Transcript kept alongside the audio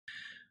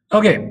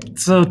Okay,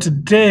 so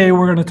today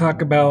we're going to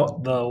talk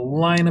about the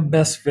line of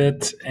best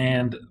fit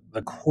and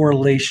the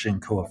correlation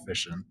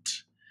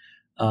coefficient,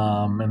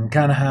 and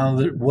kind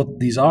of what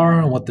these are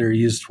and what they're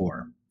used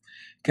for.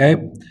 Okay,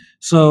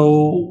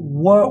 so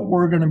what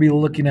we're going to be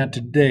looking at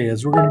today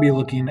is we're going to be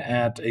looking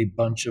at a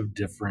bunch of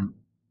different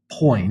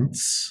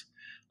points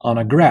on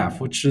a graph,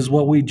 which is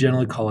what we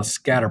generally call a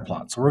scatter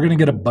plot. So we're going to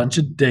get a bunch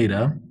of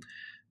data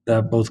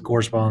that both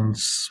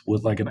corresponds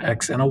with like an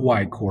x and a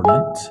y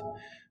coordinate.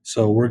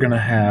 So we're going to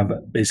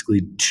have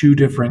basically two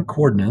different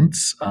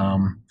coordinates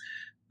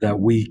that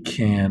we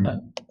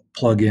can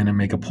plug in and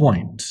make a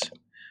point.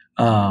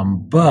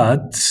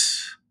 But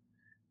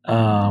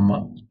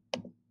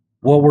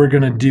what we're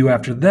going to do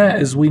after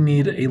that is we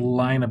need a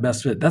line of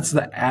best fit. That's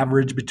the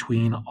average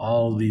between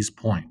all these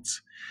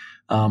points.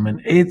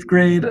 In eighth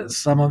grade,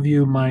 some of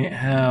you might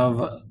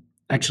have,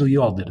 actually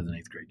you all did it in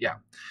eighth grade, yeah.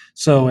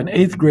 So in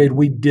eighth grade,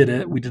 we did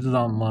it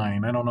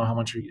online. I don't know how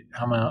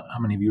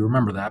many of you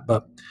remember that,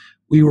 but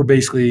we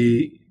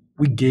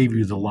gave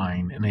you the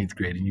line in eighth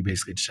grade and you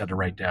basically just had to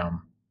write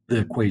down the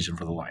equation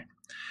for the line.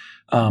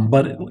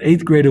 But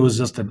eighth grade, it was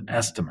just an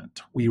estimate.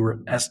 We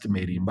were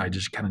estimating by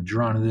just kind of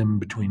drawing it in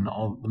between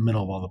the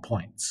middle of all the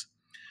points.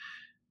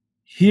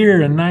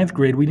 Here in ninth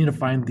grade, we need to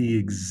find the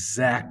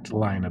exact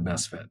line of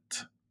best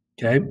fit.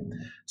 Okay,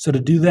 so to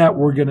do that,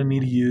 we're going to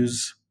need to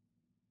use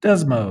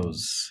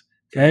desmos.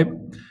 Okay,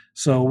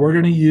 so we're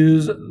going to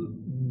use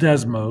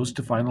desmos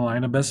to find the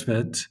line of best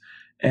fit.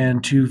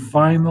 And to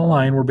find the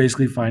line, we're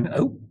basically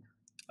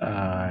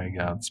I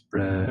got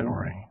spread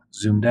or I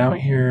zoomed out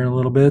here a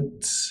little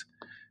bit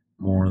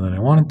more than I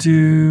wanted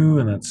to,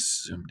 and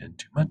that's zoomed in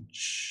too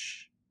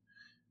much.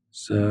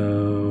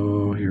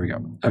 So here we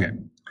go. Okay,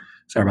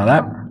 sorry about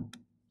that.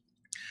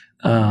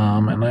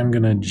 And I'm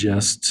going to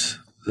adjust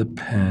the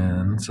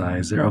pen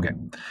size there. Okay,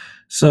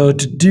 so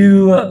to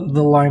do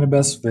the line of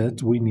best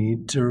fit, we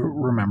need to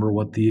remember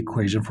what the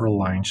equation for a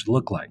line should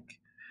look like.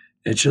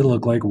 It should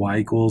look like y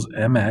equals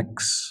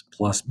mx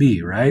plus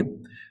b, right?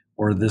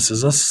 Or this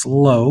is a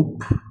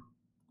slope,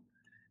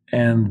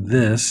 and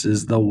this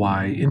is the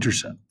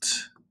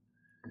y-intercept.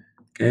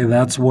 Okay,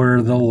 that's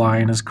where the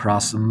line is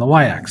crossing the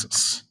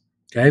y-axis.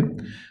 Okay,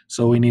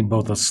 so we need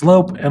both a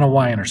slope and a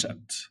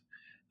y-intercept.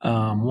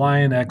 Y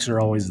and x are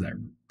always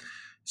there.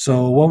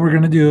 So what we're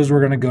going to do is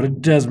we're going to go to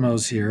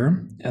desmos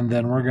here, and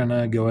then we're going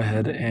to go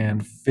ahead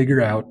and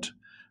figure out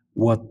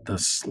what the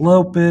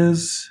slope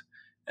is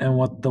and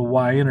what the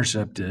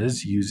y-intercept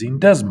is using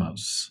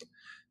desmos.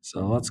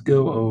 So let's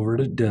go over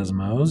to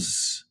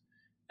desmos,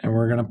 and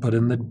we're going to put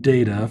in the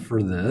data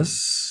for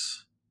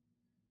this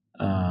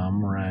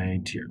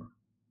right here.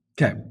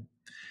 Okay,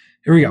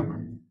 here we go.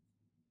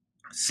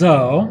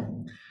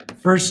 So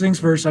first things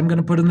first, I'm going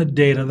to put in the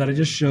data that I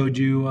just showed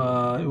you.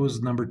 It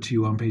was number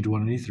 2 on page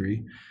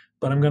 183.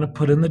 But I'm going to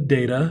put in the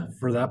data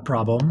for that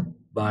problem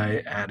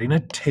by adding a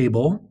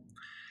table.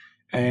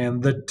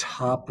 And the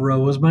top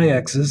row is my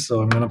x's,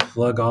 so I'm going to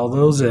plug all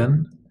those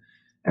in.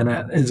 And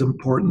that is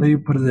important that you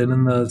put it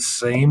in the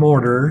same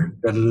order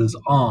that it is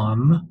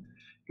on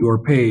your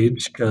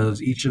page,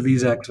 because each of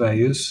these x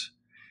values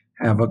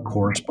have a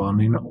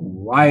corresponding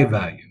y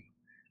value.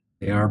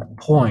 They are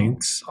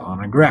points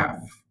on a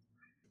graph.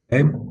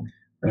 Okay,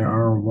 there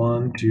are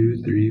 1,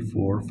 2, 3,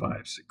 4,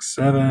 5, 6,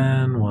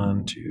 7.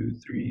 1, 2,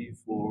 3,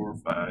 4,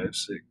 5,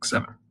 6,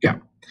 7. Yeah.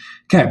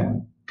 Okay.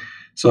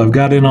 So I've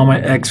got in all my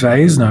x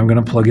values. Now I'm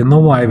going to plug in the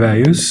y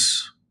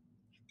values.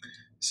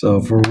 So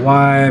for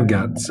y, I've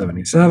got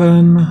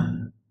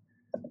 77,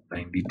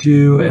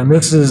 92, and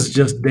this is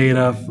just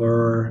data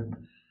for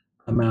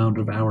amount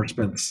of hours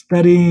spent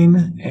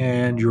studying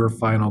and your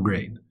final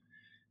grade.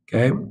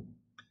 Okay.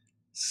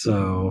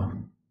 So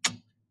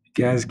you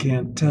guys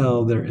can't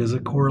tell, there is a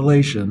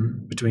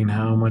correlation between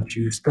how much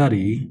you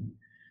study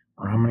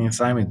or how many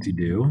assignments you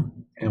do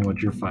and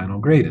what your final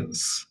grade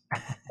is.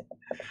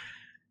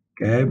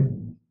 Okay,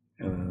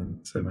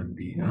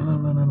 70.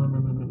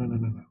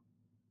 No.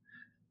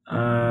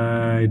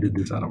 I did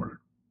this out of order.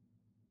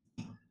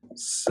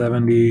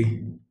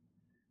 70,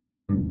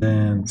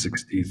 then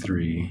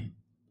 63,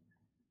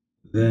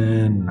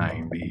 then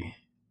 90,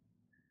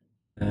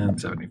 then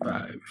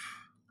 75,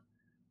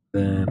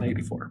 then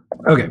 84.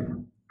 Okay.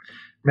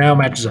 Now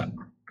matches up.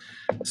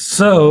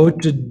 So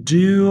to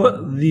do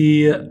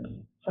the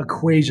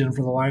equation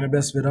for the line of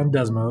best fit on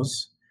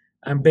desmos,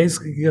 I'm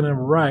basically going to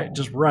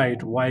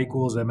write y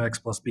equals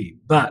mx plus b.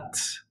 But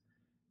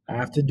I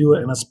have to do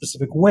it in a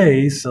specific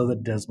way so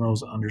that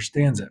desmos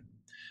understands it.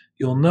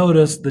 You'll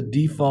notice the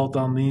default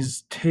on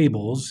these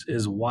tables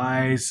is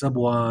y sub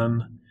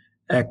 1,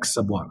 x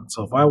sub 1.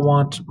 So if I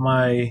want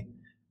my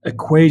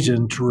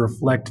equation to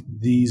reflect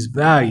these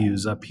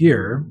values up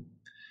here,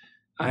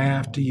 I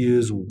have to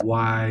use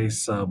y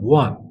sub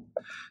 1.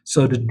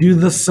 So to do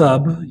the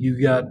sub,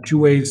 you got two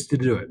ways to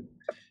do it.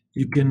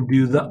 You can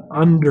do the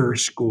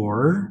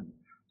underscore,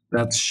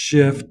 that's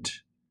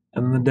shift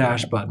and the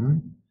dash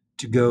button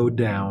to go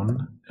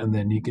down, and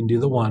then you can do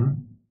the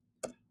 1.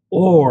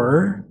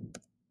 Or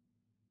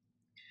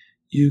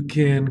you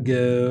can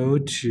go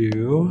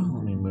to,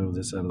 let me move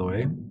this out of the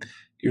way,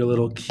 your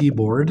little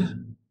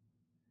keyboard,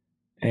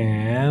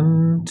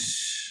 and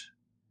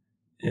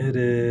it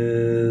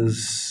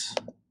is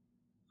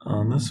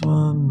on this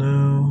one.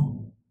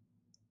 No,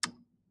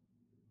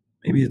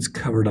 maybe it's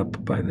covered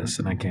up by this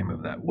and I can't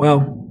move that.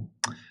 Well,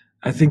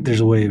 I think there's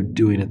a way of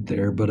doing it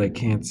there, but I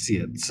can't see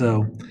it.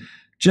 So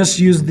just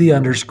use the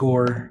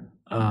underscore.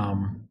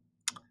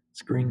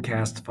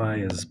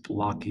 Screencastify is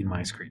blocking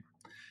my screen.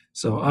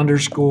 So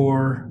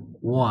underscore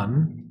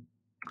 1,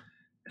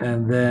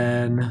 and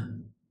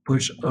then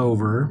push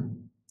over.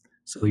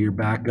 So you're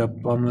back up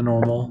on the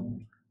normal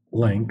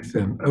length.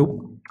 And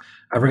oh,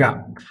 I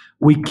forgot.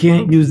 We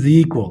can't use the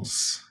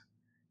equals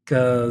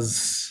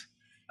because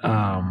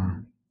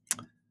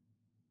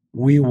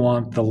we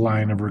want the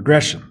line of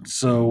regression.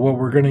 So what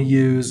we're going to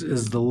use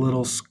is the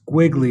little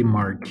squiggly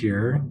mark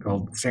here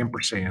called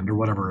ampersand or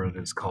whatever it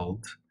is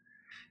called.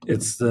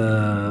 It's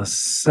the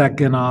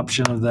second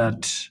option of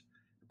that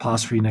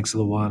apostrophe next to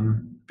the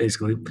 1,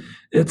 basically.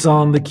 It's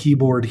on the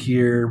keyboard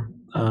here.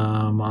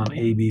 On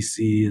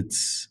ABC,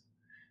 it's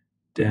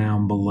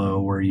down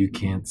below where you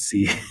can't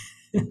see.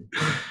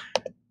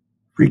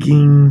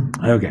 Freaking,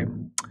 okay.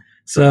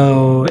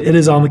 So it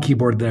is on the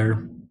keyboard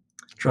there.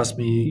 Trust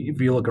me,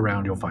 if you look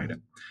around, you'll find it.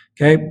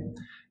 Okay,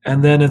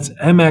 and then it's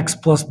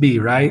mx plus b,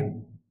 right?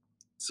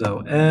 So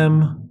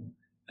m,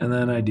 and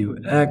then I do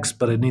x,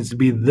 but it needs to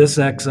be this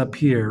x up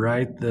here,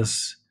 right?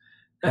 This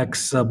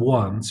x sub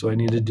 1. So I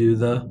need to do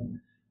the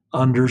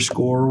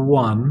underscore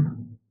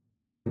 1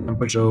 and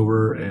push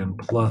over and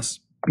plus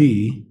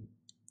b,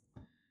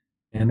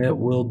 and it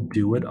will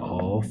do it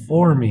all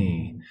for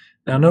me.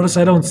 Now notice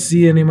I don't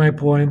see any of my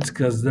points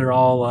because they're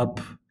all up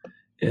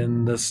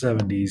in the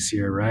 70s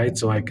here, right?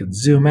 So I could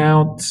zoom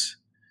out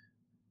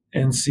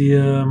and see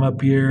them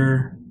up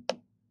here.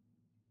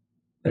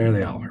 There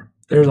they all are.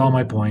 There's all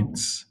my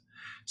points.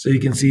 So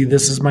you can see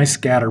this is my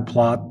scatter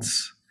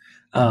plots.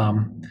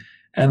 And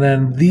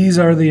then these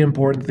are the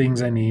important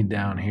things I need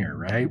down here,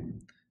 right?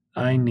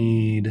 I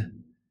need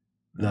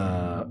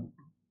the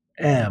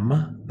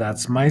m,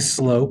 that's my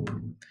slope,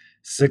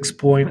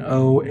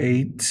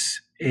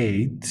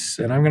 6.088,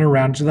 and I'm going to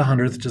round to the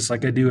 100th just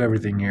like I do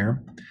everything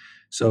here.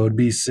 So it would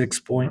be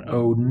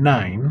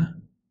 6.09.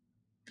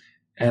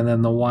 And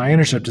then the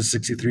y-intercept is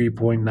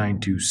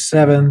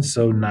 63.927,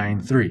 so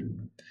 93.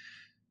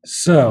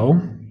 So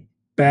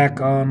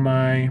back on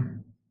my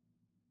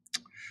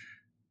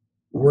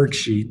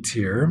worksheet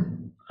here,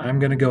 I'm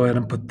going to go ahead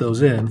and put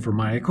those in for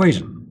my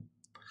equation.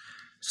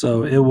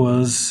 So it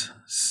was,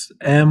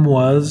 m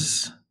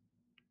was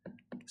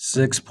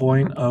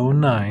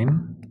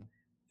 6.09,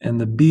 and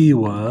the b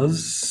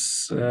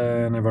was,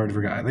 and I've already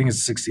forgot, I think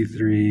it's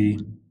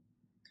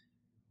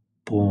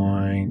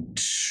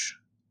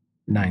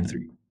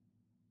 63.93.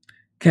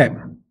 Okay,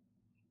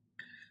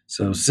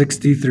 so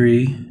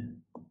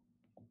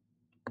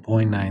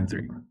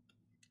 63.93.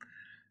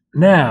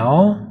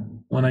 Now,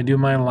 when I do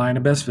my line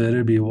of best fit,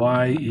 it'd be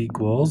y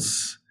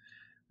equals,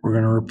 we're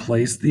going to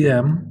replace the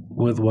m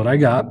with what I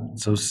got,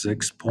 so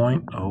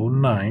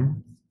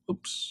 6.09,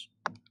 oops,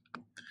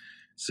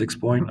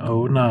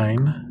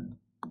 6.09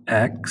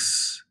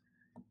 x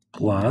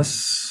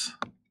plus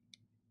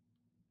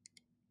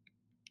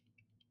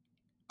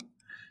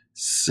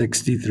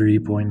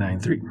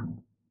 63.93.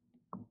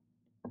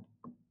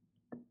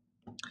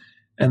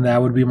 And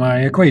that would be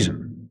my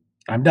equation.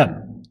 I'm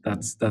done.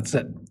 That's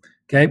it.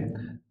 Okay?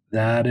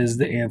 That is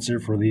the answer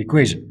for the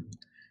equation.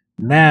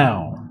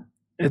 Now,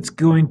 it's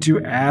going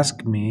to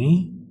ask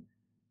me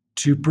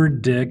to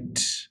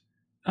predict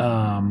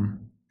how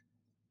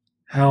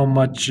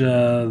much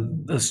a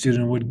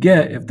student would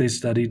get if they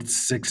studied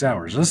 6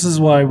 hours. This is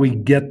why we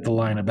get the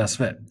line of best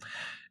fit.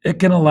 It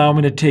can allow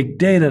me to take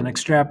data and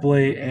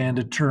extrapolate and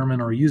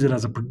determine or use it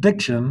as a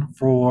prediction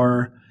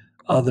for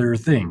other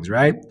things,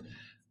 right?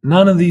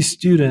 None of these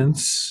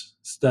students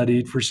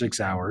studied for 6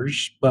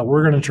 hours, but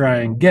we're going to try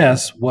and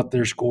guess what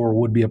their score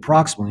would be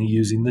approximately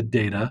using the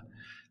data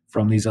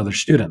from these other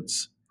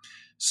students.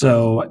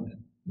 So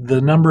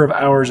the number of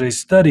hours they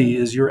study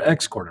is your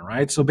x coordinate,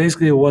 right? So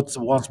basically what it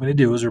wants me to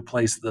do is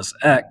replace this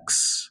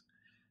x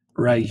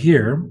right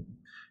here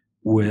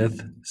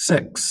with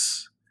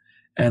 6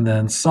 and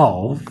then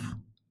solve.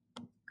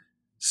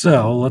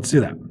 So let's do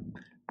that.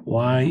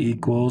 Y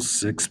equals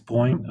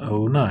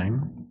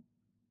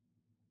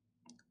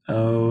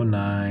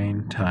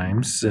 6.09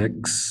 times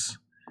 6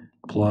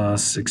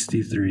 plus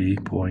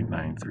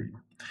 63.93. And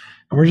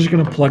we're just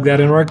going to plug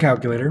that into our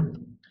calculator.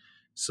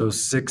 So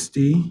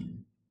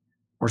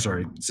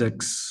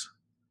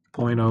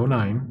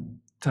 6.09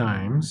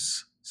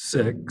 times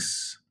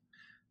 6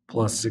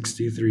 plus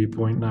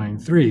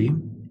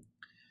 63.93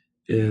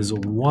 is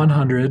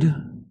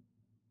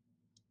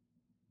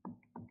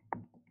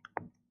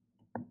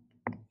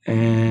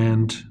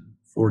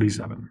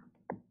 147.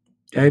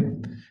 Okay,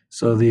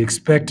 so the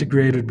expected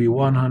grade would be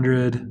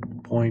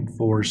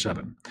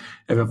 100.47.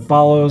 If it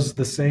follows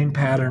the same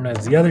pattern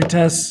as the other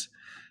tests,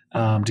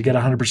 to get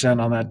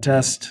 100% on that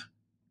test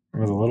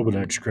with a little bit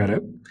of extra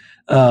credit,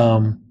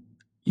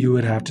 you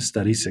would have to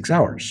study 6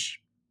 hours.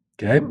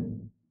 Okay?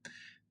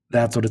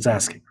 That's what it's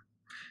asking.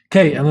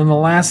 Okay, and then the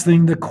last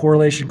thing, the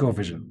correlation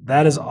coefficient.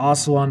 That is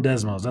also on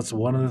Desmos. That's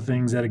one of the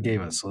things that it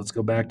gave us. So let's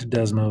go back to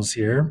Desmos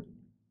here.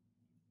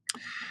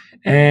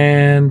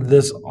 And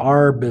this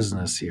R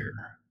business here.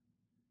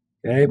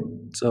 Okay,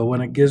 so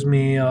when it gives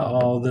me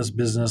all this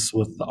business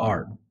with the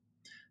R,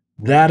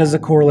 that is a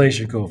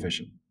correlation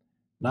coefficient.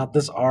 Not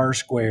this R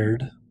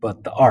squared,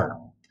 but the R.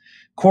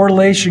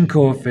 Correlation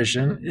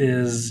coefficient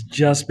is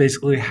just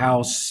basically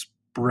how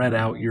spread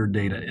out your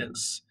data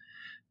is.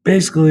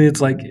 Basically,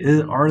 it's like,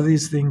 are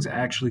these things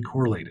actually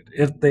correlated?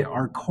 If they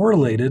are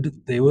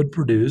correlated, they would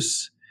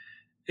produce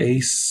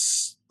a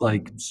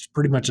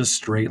pretty much a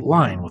straight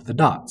line with the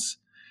dots.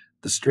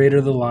 The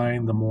straighter the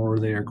line, the more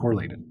they are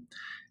correlated.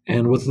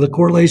 And with the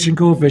correlation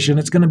coefficient,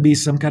 it's going to be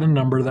some kind of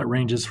number that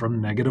ranges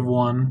from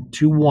 -1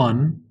 to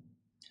 1.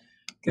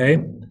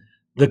 Okay?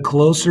 The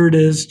closer it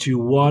is to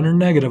 1 or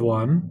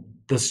 -1,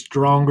 the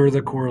stronger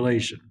the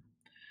correlation,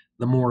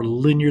 the more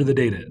linear the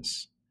data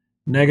is.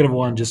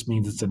 -1 just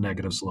means it's a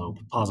negative slope.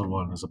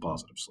 +1 is a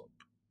positive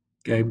slope.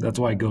 Okay, that's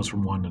why it goes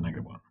from 1 to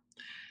 -1.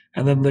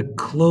 And then the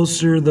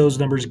closer those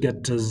numbers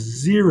get to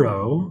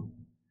 0,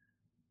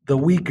 the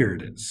weaker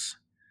it is.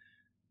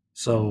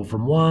 So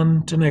from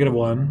 1 to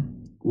 -1,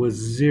 with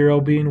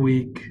 0 being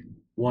weak,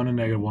 1 and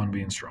 -1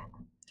 being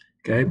strong.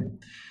 Okay,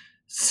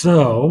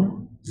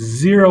 so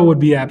 0 would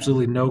be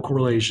absolutely no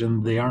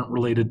correlation. They aren't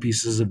related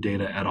pieces of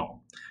data at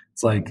all.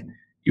 It's like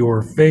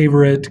your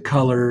favorite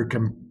color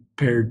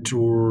compared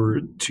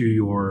to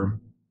your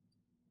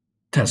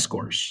test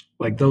scores.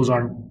 Like those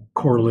aren't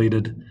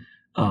correlated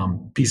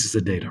pieces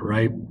of data,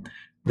 right?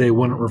 They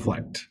wouldn't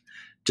reflect.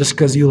 Just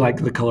because you like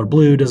the color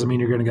blue doesn't mean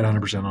you're going to get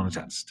 100% on a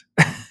test.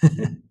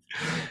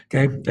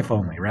 Okay, if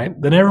only, right?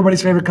 Then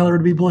everybody's favorite color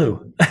would be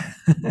blue.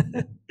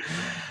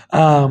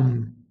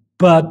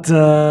 But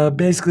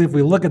basically, if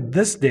we look at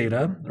this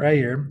data right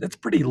here, it's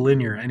pretty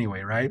linear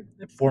anyway, right?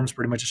 It forms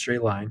pretty much a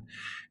straight line.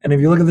 And if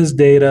you look at this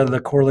data, the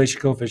correlation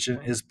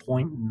coefficient is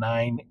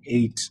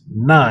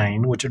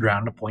 0.989, which would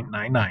round to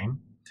 0.99.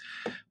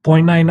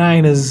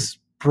 0.99 is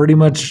pretty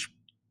much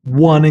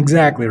 1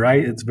 exactly,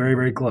 right? It's very,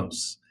 very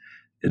close.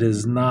 It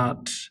is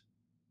not,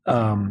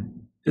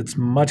 it's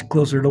much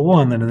closer to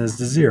 1 than it is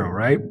to 0,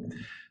 right?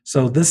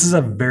 So this is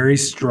a very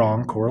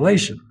strong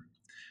correlation.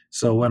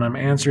 So when I'm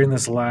answering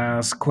this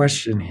last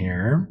question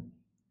here,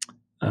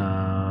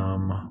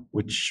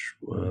 which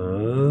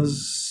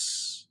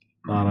was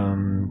not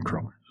on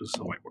Chrome, it was a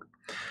whiteboard.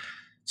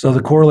 So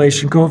the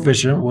correlation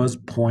coefficient was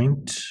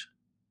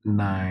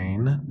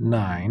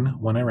 0.99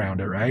 when I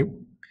round it, right?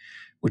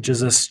 Which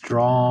is a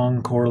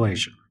strong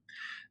correlation.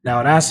 Now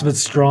it asks if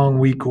it's strong,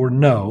 weak, or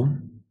no.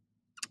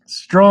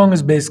 Strong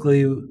is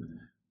basically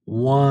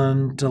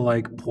 1 to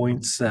like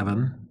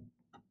 0.7.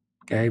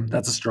 Okay,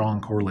 that's a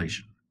strong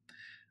correlation.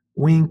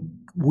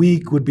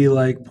 Weak would be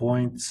like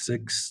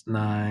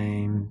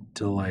 0.69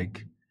 to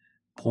like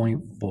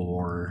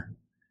 0.4.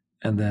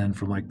 And then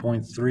from like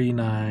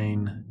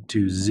 0.39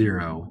 to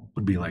 0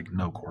 would be like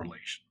no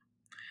correlation.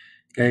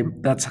 Okay,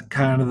 that's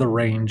kind of the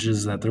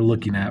ranges that they're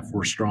looking at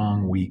for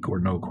strong, weak, or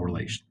no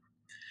correlation.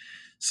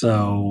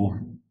 So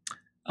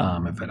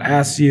if it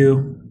asks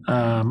you,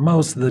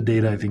 most of the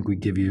data I think we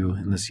give you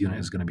in this unit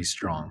is going to be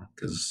strong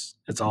because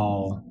it's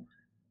all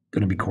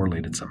going to be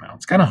correlated somehow.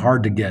 It's kind of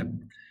hard to get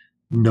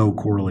no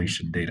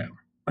correlation data.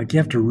 Like you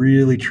have to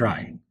really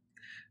try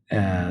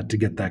to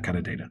get that kind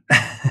of data.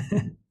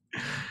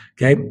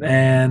 Okay,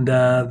 and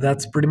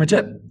that's pretty much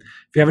it.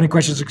 If you have any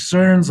questions or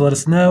concerns, let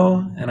us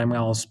know. And I'm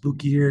all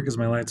spooky here because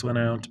my lights went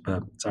out,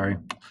 but sorry.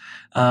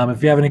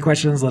 If you have any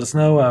questions, let us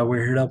know.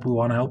 We're here to help. We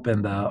want to help,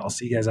 and I'll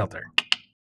see you guys out there.